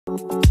Hello,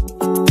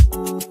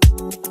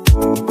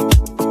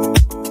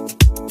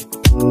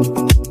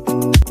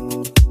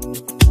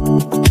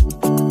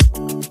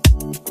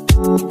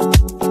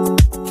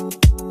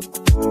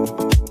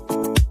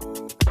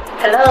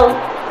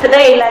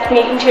 today let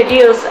me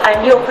introduce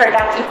a new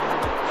product.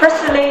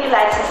 Firstly,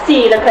 let's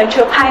see the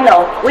control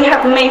panel. We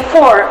have made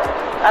four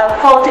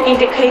fault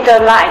indicator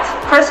lights.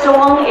 First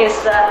one is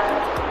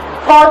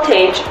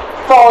voltage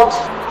fault.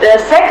 The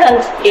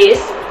second is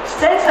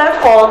sensor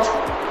fault.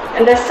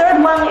 And the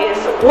third one is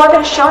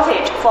water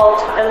shortage fault.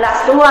 The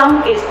last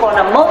one is for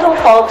the motor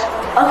fault.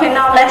 Okay,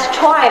 now let's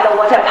try the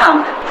water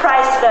pump.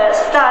 Press the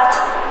start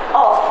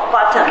off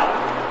button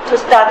to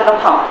start the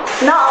pump.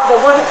 Now the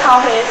water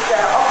pump is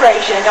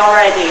operation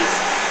already.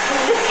 In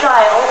this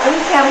style, we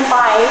can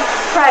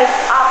press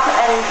up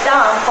and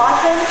down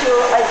button to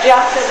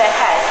adjust the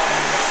head.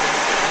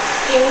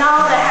 In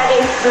now the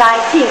heading is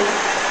 19.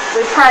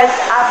 We press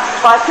up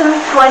button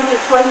 20,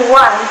 21.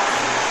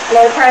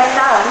 Then press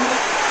down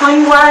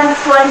 21,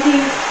 20,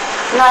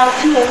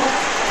 19.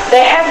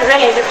 The head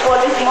range for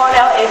this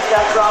model is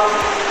from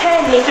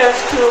 10 meters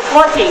to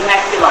 40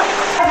 maximum.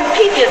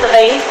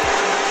 Repeatedly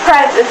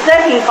press the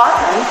setting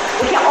button.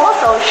 We can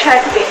also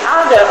check the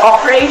other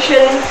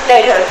operation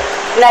status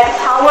like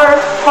power,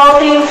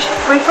 voltage,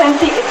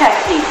 frequency,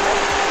 etc.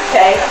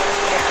 Okay.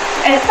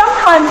 And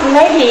sometimes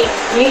maybe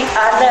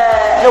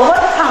the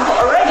water pump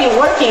already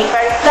working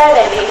very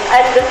steadily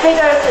at the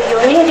figures you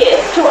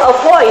needed to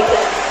avoid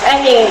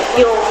any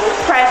you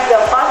press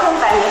the button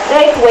by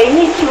mistake. We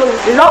need to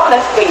lock the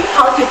switch.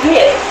 How to do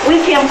it?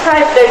 We can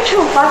press the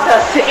two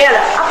buttons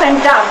together, up and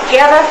down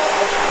together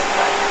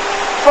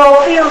for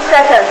a few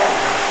seconds.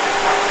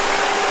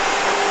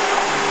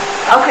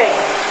 Okay.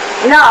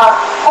 Now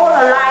all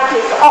the light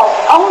is off,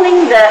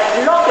 only the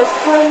lock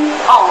screen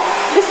on.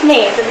 This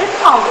means this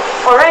pump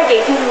already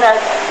in the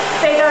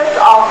status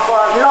of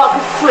lock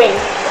screen.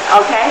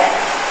 Okay.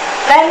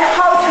 Then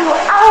how to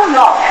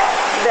unlock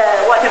the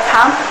water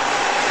pump?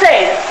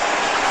 Same.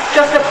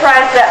 Just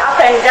press the up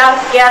and down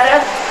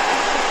together.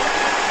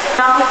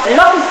 Now the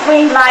lock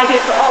screen light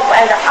is off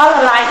and the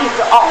other light is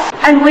on.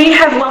 And we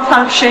have one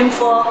function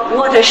for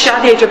water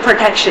shortage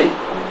protection.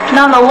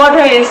 Now the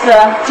water is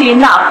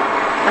enough.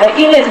 The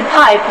inlet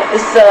pipe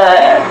is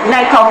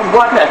lack of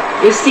water.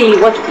 You see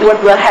what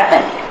will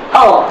happen.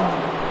 Oh,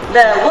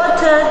 the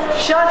water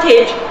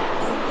shortage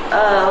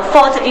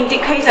fault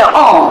indicator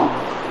on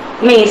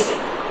means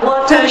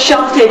water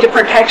shortage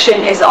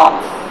protection is on.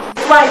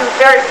 This one is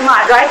very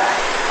smart, right?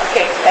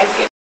 Okay, thank you.